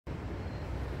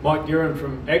Mike Guerin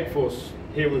from AgForce,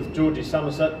 here with Georgie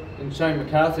Somerset and Shane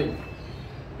McCarthy.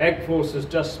 AgForce has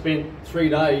just spent 3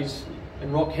 days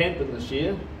in Rockhampton this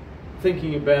year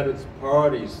thinking about its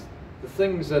priorities, the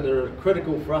things that are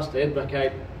critical for us to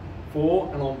advocate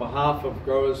for and on behalf of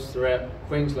growers throughout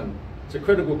Queensland. It's a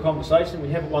critical conversation.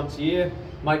 We have it once a year,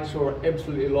 make sure it's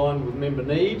absolutely aligned with member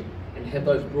need and have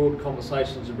those broad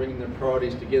conversations of bringing the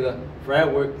priorities together for our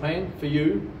work plan, for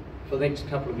you, for the next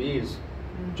couple of years.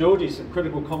 Georgie, some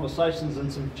critical conversations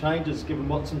and some changes given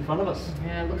what's in front of us.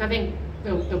 Yeah, look, I think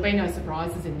there'll be no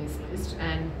surprises in this list,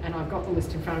 and I've got the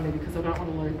list in front of me because I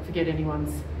don't want to forget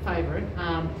anyone's favourite.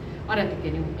 I don't think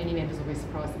any members will be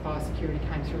surprised that biosecurity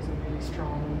came through as a really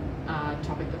strong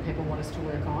topic that people want us to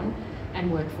work on,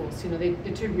 and workforce. You know,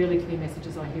 they're two really clear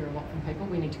messages I hear a lot from people.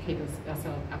 We need to keep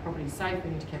our properties safe, we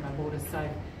need to keep our borders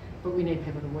safe, but we need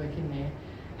people to work in there.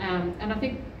 And I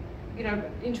think, you know,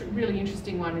 really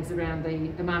interesting one is around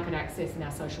the market access and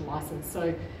our social licence.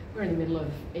 So we're in the middle of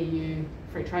EU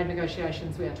free trade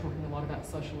negotiations. We are talking a lot about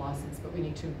social licence, but we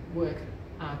need to work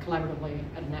collaboratively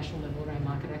at a national level around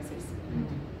market access.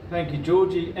 Thank you,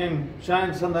 Georgie. And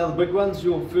Shane, some of the other big ones,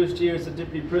 your first year as the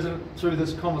Deputy President through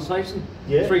this conversation.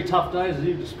 Yeah. 3 tough days as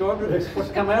you described it.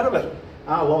 What's come out of it?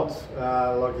 Lots.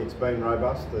 Like, it's been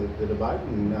robust, the debate,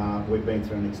 and we've been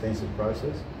through an extensive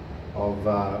process of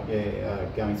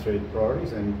going through the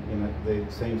priorities, and you know, there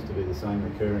seems to be the same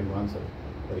recurring ones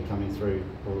that are coming through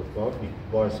all the time: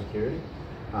 biosecurity,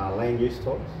 land use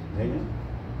types,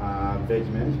 veg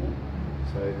management.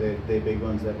 So they're big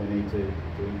ones that we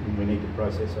need to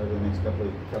process over the next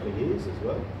couple of years as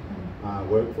well.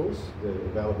 Workforce, the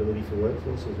availability for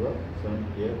workforce as well. So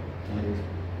yeah, there's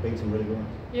been some really good ones.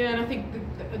 Yeah, and I think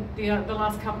the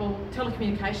last couple,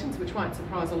 telecommunications, which won't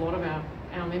surprise a lot of our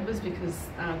members because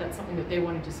that's something that they're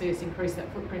wanting to see us increase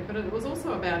that footprint. But it was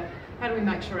also about how do we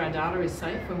make sure our data is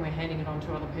safe when we're handing it on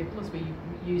to other people as we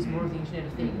use more of the Internet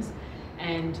of Things,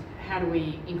 and how do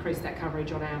we increase that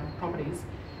coverage on our properties.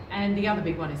 And the other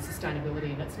big one is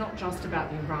sustainability, and it's not just about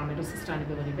the environmental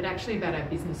sustainability, but actually about our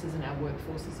businesses and our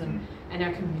workforces and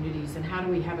our communities, and how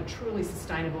do we have a truly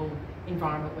sustainable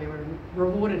environment where we're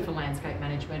rewarded for landscape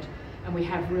management and we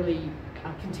have really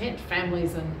content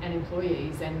families and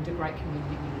employees and a great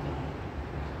community living.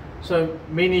 So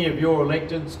many of your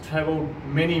electeds travelled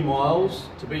many miles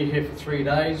to be here for 3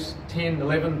 days, 10,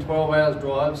 11, 12 hours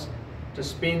drives to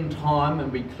spend time and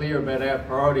be clear about our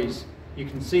priorities. You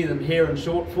can see them here in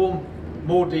short form,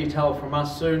 more detail from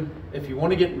us soon. If you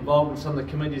want to get involved in some of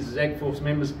the committees as AgForce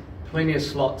members, plenty of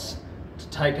slots to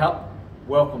take up.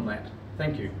 Welcome that.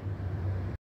 Thank you.